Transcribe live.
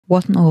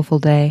What an awful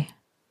day.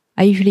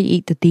 I usually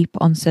eat the deep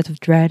onset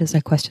of dread as I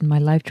question my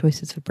life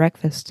choices for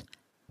breakfast,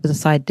 with a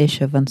side dish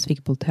of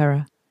unspeakable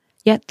terror.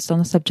 Yet, on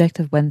the subject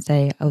of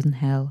Wednesday, I was in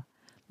hell.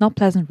 Not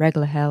pleasant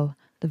regular hell,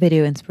 the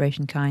video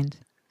inspiration kind.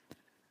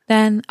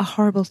 Then, a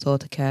horrible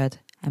thought occurred,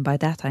 and by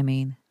that I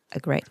mean, a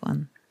great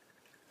one.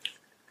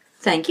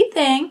 Thank you,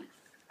 Thing.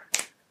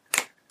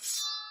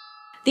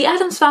 The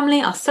Addams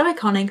Family are so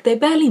iconic they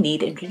barely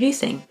need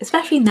introducing,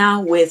 especially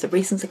now with the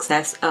recent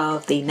success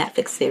of the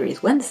Netflix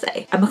series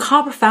Wednesday. A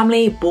macabre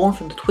family born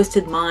from the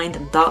twisted mind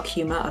and dark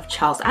humour of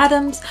Charles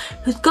Addams,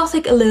 whose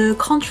gothic allure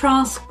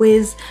contrasts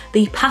with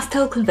the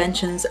pastel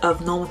conventions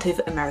of normative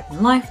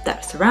American life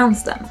that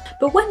surrounds them.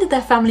 But when did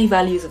their family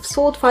values of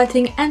sword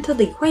fighting enter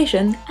the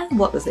equation, and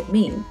what does it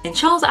mean? In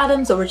Charles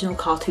Addams' original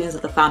cartoons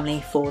of the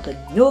family for The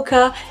New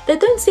Yorker, there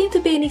don't seem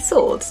to be any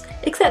swords,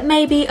 except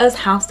maybe as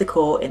house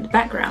decor in the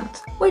background,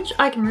 which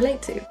I can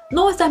relate to.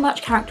 Nor is there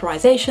much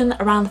characterization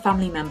around the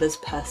family members'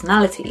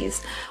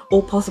 personalities,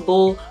 or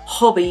possible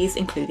hobbies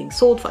including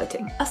sword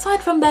fighting,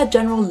 aside from their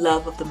general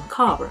love of the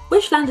macabre,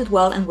 which landed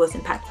well and was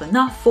impactful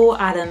enough for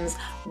Addams'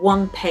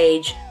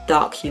 one-page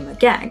dark humour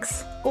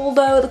gags.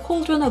 Although the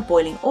cauldron of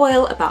boiling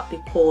oil about to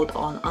be poured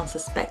on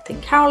unsuspecting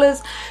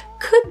carolers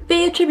could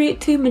be a tribute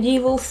to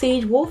medieval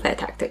siege warfare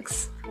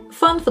tactics.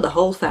 Fun for the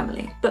whole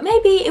family. But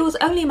maybe it was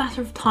only a matter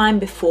of time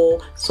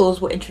before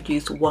swords were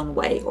introduced one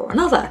way or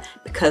another,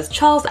 because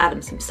Charles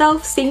Addams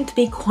himself seemed to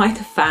be quite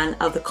a fan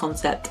of the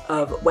concept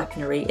of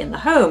weaponry in the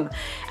home,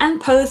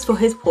 and posed for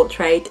his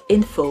portrait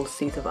in full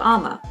suit of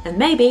armour. And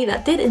maybe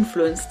that did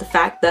influence the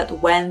fact that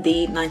when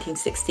the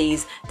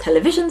 1960s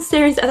television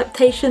series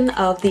adaptation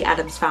of the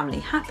Addams Family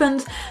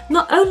happened,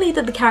 not only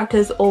did the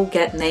characters all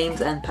get names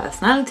and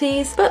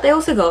personalities, but they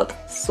also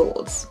got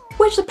swords,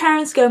 which the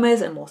parents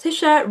Gomez and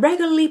Morticia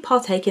regularly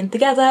partake in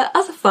together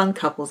as a fun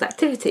couples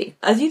activity.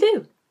 As you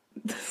do.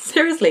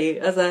 Seriously,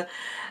 as a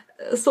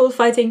sword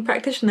fighting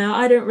practitioner,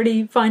 I don't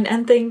really find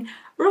anything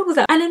wrong with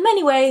that. And in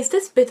many ways,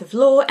 this bit of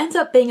lore ends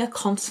up being a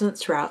constant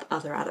throughout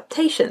other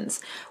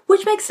adaptations,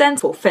 which makes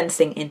sense for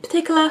fencing in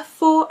particular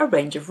for a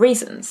range of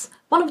reasons.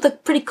 One of the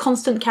pretty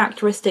constant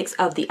characteristics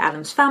of the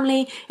Addams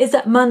Family is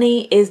that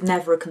money is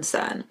never a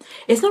concern.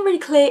 It's not really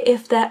clear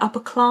if they're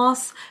upper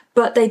class,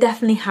 but they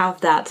definitely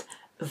have that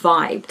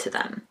vibe to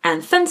them.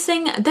 And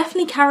fencing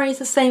definitely carries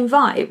the same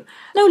vibe,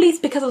 no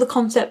least because of the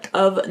concept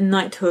of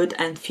knighthood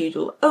and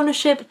feudal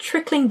ownership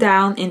trickling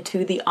down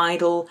into the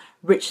idle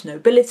rich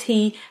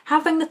nobility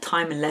having the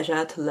time and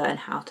leisure to learn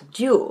how to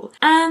duel.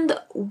 And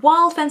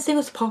while fencing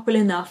was popular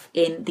enough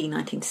in the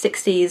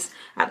 1960s,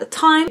 at the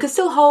time, it could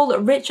still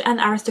hold rich and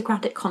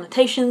aristocratic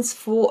connotations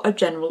for a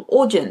general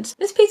audience.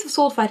 This piece of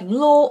sword fighting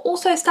lore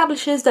also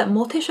establishes that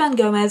Morticia and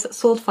Gomez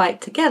sword fight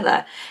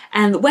together,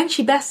 and when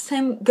she bests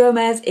him,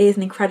 Gomez is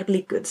an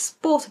incredibly good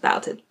sport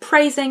about it,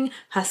 praising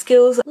her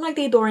skills like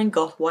the adoring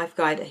goth wife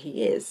guy that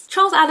he is.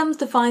 Charles Addams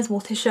defines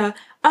Morticia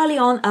early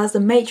on as the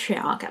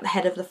matriarch at the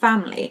head of the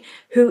family,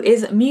 who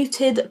is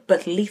muted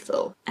but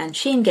lethal, and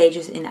she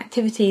engages in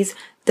activities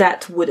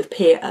that would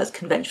appear as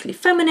conventionally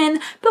feminine,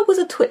 but with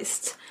a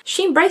twist.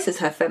 She embraces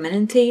her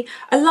femininity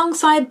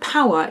alongside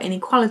power and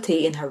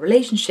equality in her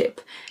relationship,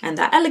 and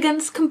that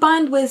elegance,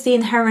 combined with the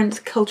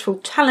inherent cultural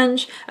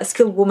challenge a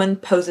skilled woman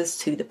poses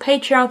to the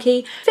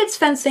patriarchy, fits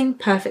fencing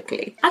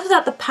perfectly. Add to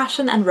that the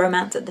passion and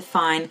romance that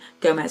define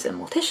Gomez and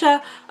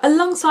Morticia,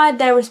 alongside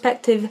their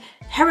respective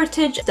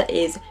heritage that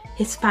is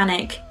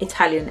Hispanic,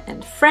 Italian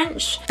and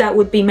French, that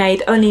would be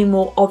made only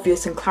more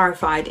obvious and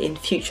clarified in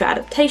future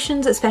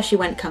adaptations, especially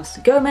when it comes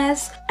to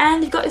Gomez,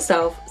 and you've got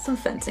yourself some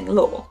fencing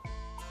lore.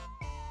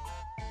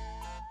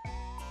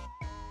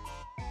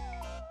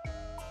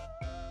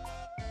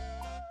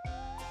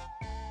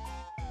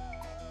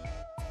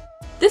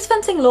 This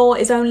fencing lore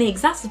is only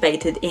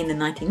exacerbated in the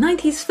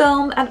 1990s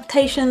film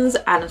adaptations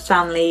Addams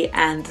Family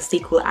and the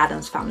sequel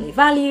Addams Family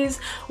Values,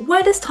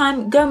 where this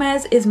time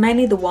Gomez is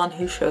mainly the one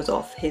who shows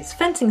off his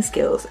fencing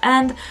skills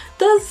and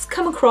does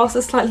come across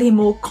as slightly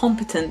more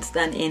competent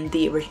than in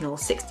the original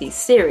 60s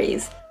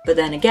series. But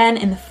then again,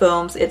 in the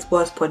films, it's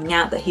worth pointing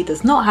out that he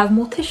does not have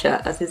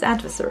Morticia as his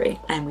adversary.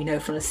 And we know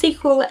from the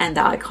sequel and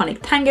the iconic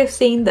tango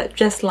scene that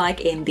just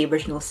like in the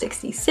original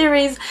 60s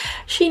series,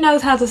 she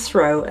knows how to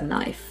throw a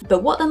knife.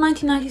 But what the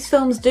 1990s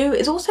films do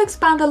is also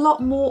expand a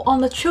lot more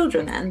on the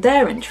children and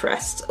their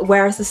interests,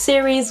 whereas the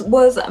series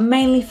was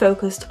mainly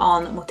focused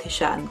on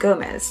Morticia and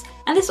Gomez.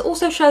 And this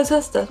also shows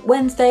us that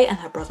Wednesday and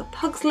her brother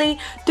Pugsley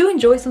do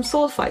enjoy some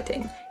sword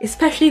fighting,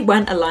 especially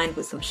when aligned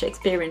with some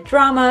Shakespearean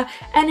drama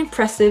and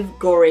impressive,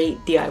 gory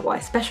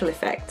DIY special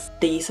effects.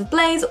 The use of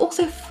blades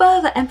also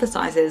further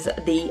emphasises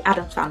the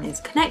Addams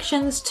family's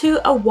connections to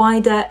a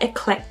wider,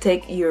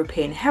 eclectic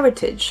European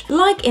heritage,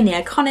 like in the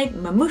iconic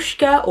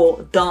Mamushka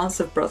or Dance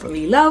of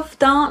Brotherly Love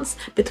dance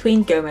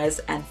between Gomez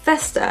and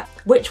Festa,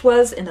 which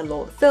was, in the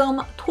lore of the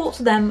film, taught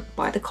to them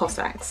by the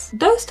Cossacks.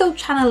 Though still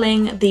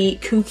channeling the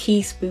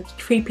kooky, spooky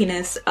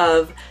creepiness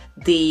of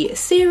the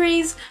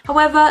series.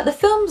 However, the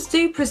films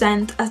do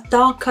present a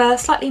darker,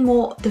 slightly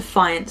more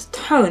defiant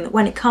tone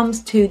when it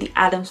comes to the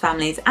Addams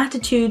family's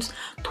attitudes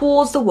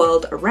towards the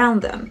world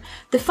around them,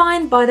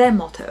 defined by their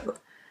motto,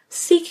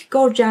 Sic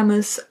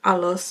gorgiamus a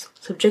los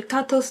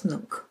subjectatos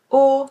nunc,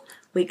 or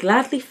we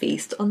gladly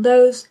feast on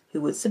those who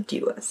would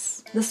subdue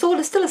us. The sword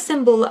is still a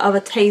symbol of a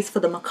taste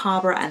for the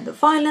macabre and the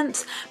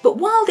violent, but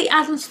while the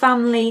Addams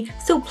family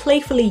still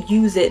playfully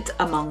use it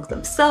among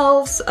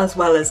themselves, as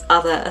well as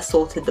other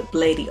assorted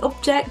bloody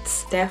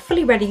objects, they are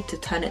fully ready to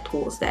turn it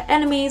towards their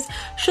enemies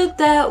should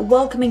their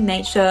welcoming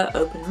nature,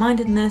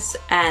 open-mindedness,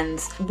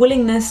 and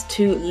willingness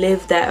to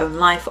live their own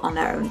life on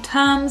their own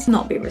terms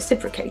not be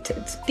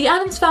reciprocated. The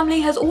Addams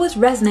family has always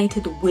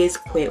resonated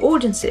with queer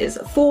audiences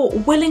for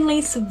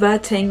willingly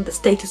subverting the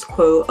status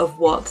quo of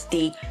what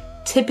the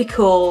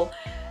typical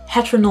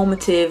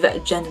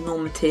heteronormative,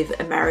 gender-normative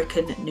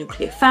American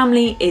nuclear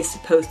family is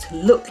supposed to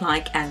look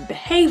like and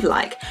behave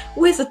like,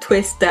 with a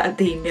twist that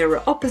the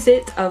mirror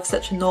opposite of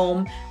such a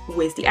norm,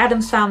 with the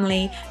Addams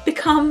family,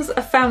 becomes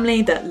a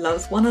family that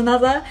loves one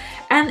another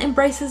and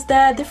embraces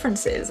their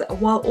differences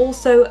while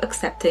also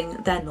accepting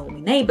their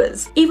normie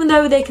neighbours, even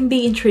though they can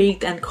be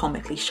intrigued and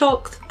comically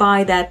shocked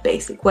by their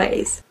basic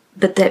ways.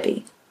 But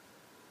Debbie,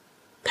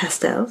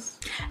 pastels,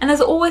 and there's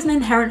always an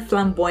inherent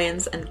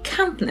flamboyance and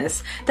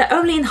campness that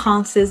only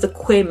enhances the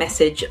queer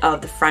message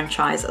of the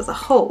franchise as a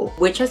whole,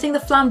 which I think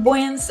the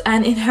flamboyance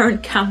and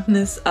inherent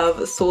campness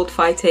of sword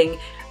fighting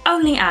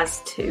only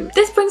adds to.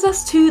 This brings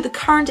us to the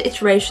current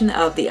iteration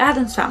of the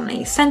Addams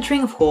family,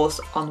 centering of course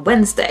on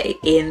Wednesday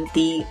in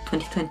the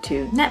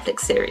 2022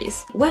 Netflix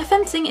series, where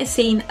fencing is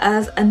seen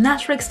as a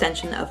natural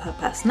extension of her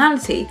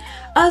personality,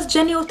 as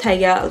Jenny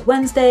Ortega as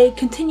Wednesday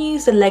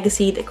continues the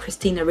legacy that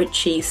Christina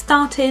Ricci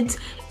started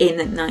in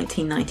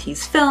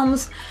 1990s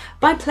films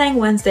by playing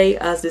Wednesday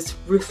as this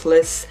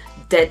ruthless,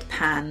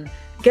 deadpan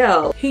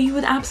girl who you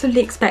would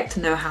absolutely expect to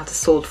know how to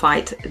sword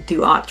fight,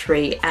 do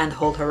archery, and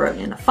hold her own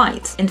in a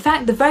fight. In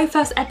fact, the very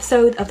first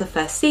episode of the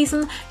first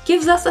season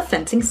gives us a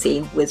fencing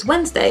scene with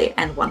Wednesday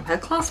and one of her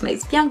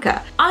classmates,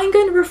 Bianca. I'm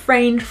going to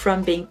refrain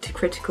from being too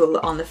critical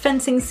on the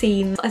fencing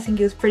scene. I think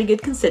it was pretty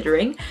good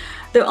considering,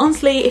 though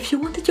honestly, if you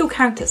wanted your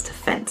characters to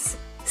fence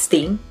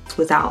steam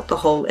without the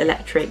whole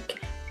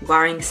electric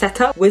wiring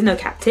setup with no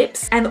cap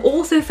tips, and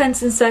also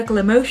fence in circle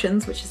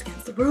emotions, which is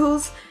against the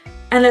rules,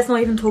 and let's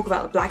not even talk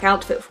about the black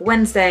outfit for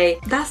Wednesday,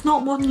 that's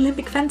not modern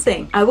Olympic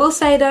fencing. I will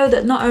say though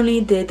that not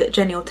only did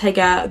Jenny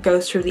Ortega go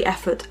through the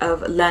effort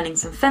of learning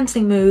some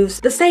fencing moves,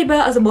 the saber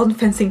as a modern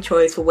fencing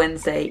choice for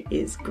Wednesday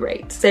is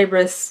great.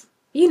 Sabrous,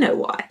 you know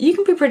why. You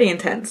can be pretty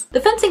intense. The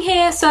fencing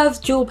here serves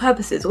dual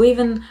purposes, or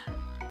even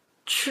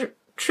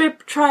triple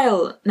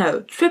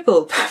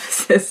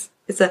purposes.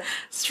 It's a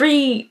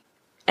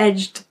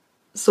three-edged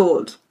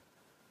sword.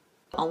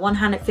 On one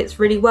hand, it fits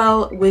really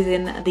well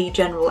within the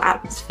general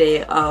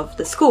atmosphere of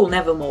the school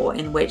Nevermore,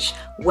 in which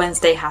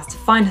Wednesday has to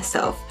find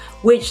herself,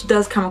 which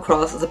does come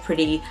across as a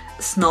pretty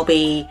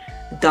snobby,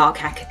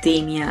 dark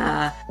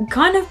academia,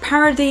 kind of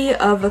parody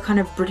of a kind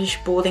of British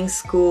boarding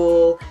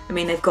school. I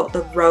mean, they've got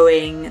the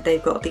rowing,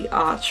 they've got the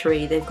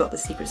archery, they've got the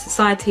secret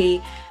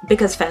society,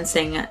 because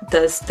fencing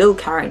does still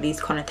carry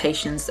these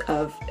connotations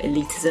of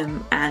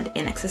elitism and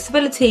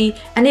inaccessibility,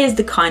 and is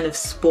the kind of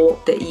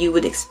sport that you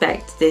would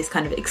expect this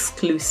kind of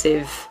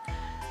exclusive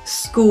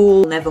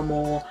school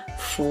Nevermore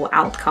for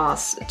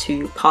outcasts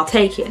to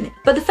partake in.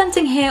 But the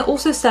fencing here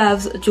also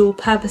serves dual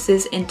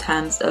purposes in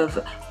terms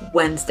of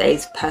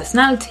Wednesday's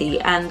personality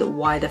and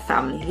wider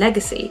family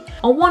legacy.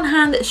 On one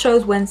hand, it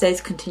shows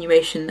Wednesday's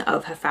continuation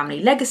of her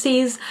family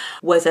legacies,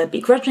 whether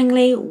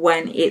begrudgingly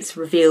when it's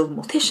revealed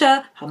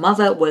Morticia, her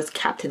mother, was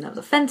captain of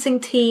the fencing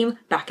team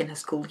back in her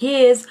school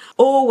years,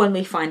 or when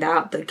we find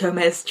out that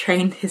Gomez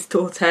trained his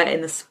daughter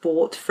in the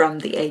sport from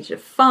the age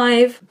of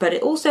 5, but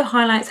it also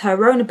highlights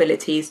her own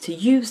abilities to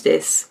use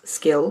this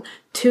skill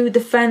to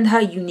defend her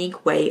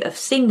unique way of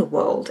seeing the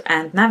world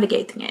and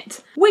navigating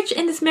it. Which,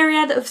 in this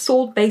myriad of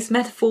sword-based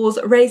metaphors,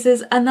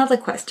 raises another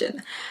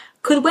question.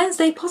 Could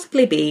Wednesday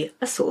possibly be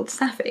a sword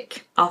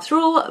sapphic? After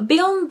all,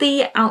 beyond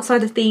the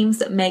outsider themes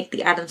that make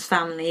the Addams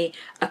family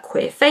a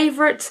queer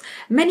favourite,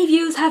 many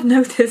viewers have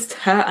noticed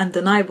her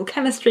undeniable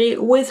chemistry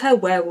with her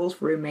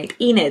werewolf roommate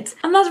Enid.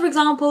 Another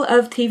example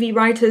of TV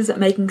writers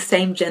making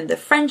same-gender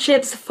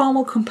friendships far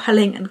more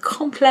compelling and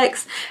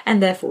complex,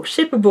 and therefore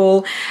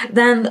shippable,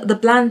 than the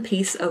bland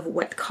piece of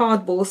wet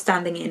cardboard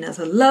standing in as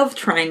a love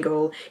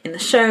triangle in the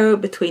show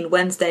between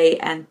Wednesday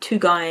and two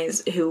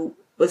guys who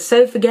was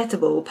so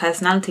forgettable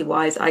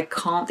personality-wise, I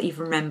can't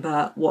even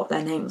remember what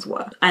their names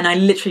were. And I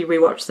literally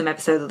rewatched some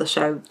episodes of the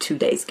show 2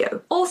 days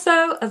ago.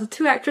 Also, as the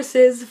two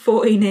actresses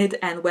for Enid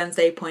and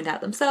Wednesday point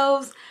out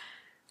themselves,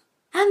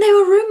 and they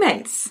were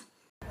roommates.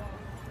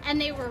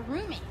 And they were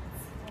roommates.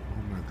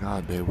 Oh my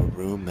god, they were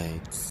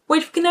roommates.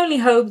 Which we can only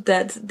hope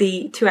that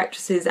the two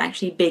actresses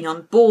actually being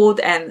on board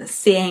and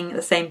seeing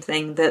the same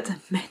thing that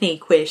many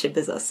queer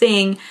shippers are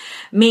seeing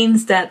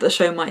means that the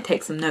show might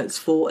take some notes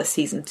for a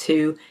season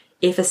 2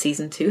 if a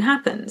season 2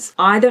 happens.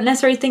 I don't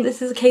necessarily think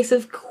this is a case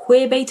of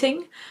queer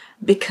baiting,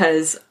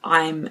 because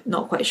I'm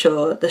not quite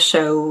sure the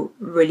show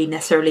really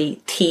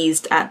necessarily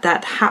teased at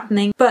that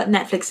happening, but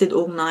Netflix did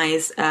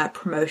organise a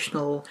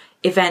promotional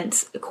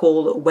event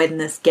called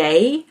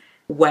Wednesday,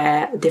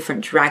 where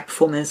different drag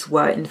performers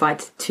were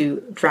invited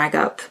to drag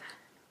up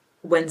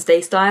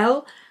Wednesday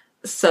style.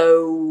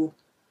 So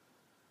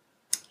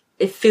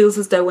it feels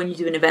as though when you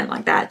do an event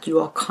like that, you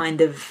are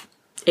kind of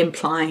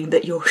implying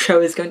that your show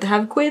is going to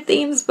have queer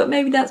themes, but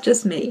maybe that's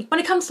just me. When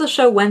it comes to the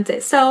show Wednesday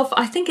itself,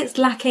 I think it's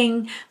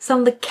lacking some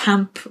of the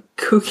camp,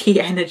 kooky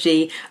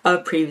energy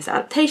of previous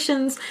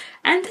adaptations,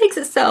 and takes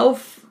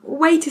itself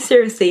way too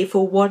seriously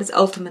for what is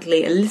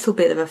ultimately a little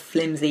bit of a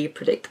flimsy,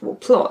 predictable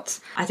plot.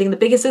 I think the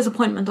biggest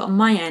disappointment on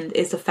my end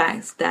is the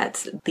fact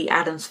that the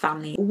Addams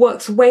family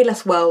works way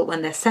less well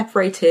when they're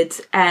separated,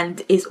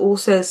 and is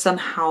also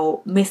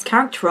somehow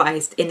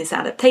mischaracterized in this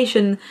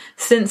adaptation,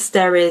 since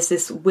there is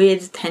this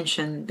weird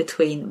tension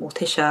between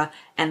Morticia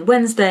and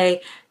Wednesday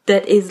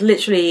that is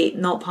literally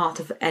not part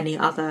of any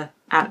other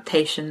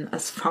adaptation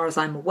as far as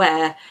I'm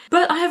aware.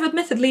 But I have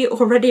admittedly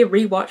already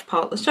rewatched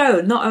part of the show,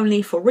 not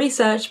only for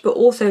research but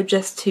also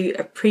just to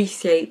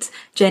appreciate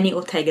Jenny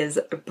Ortega's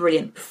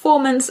brilliant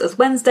performance as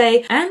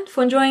Wednesday, and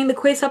for enjoying the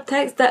queer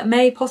subtext that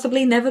may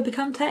possibly never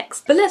become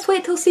text. But let's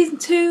wait till season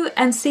 2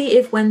 and see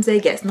if Wednesday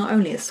gets not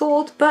only a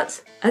sword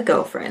but a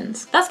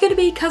girlfriend. That's going to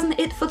be Cousin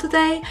It for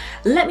today.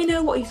 Let me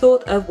know what you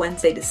thought of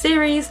Wednesday the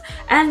series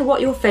and what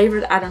your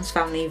favourite Addams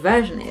Family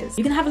version is.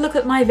 You can have a look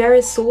at my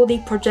various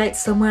swordy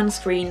projects somewhere on the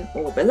screen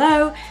or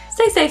below.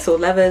 Stay safe,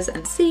 sword lovers,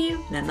 and see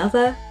you in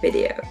another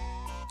video.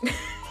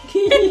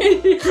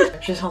 Je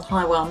suis en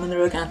train d'avoir un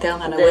monologue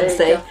interne à la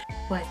Wednesday.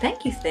 Why,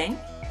 thank you, thing.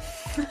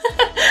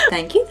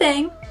 Thank you,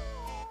 thing.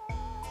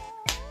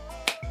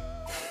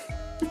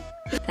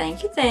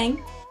 Thank you,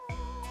 thing.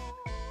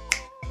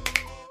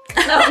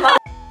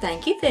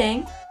 Thank you,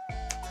 thing.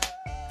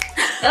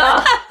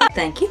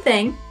 Thank you,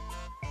 thing.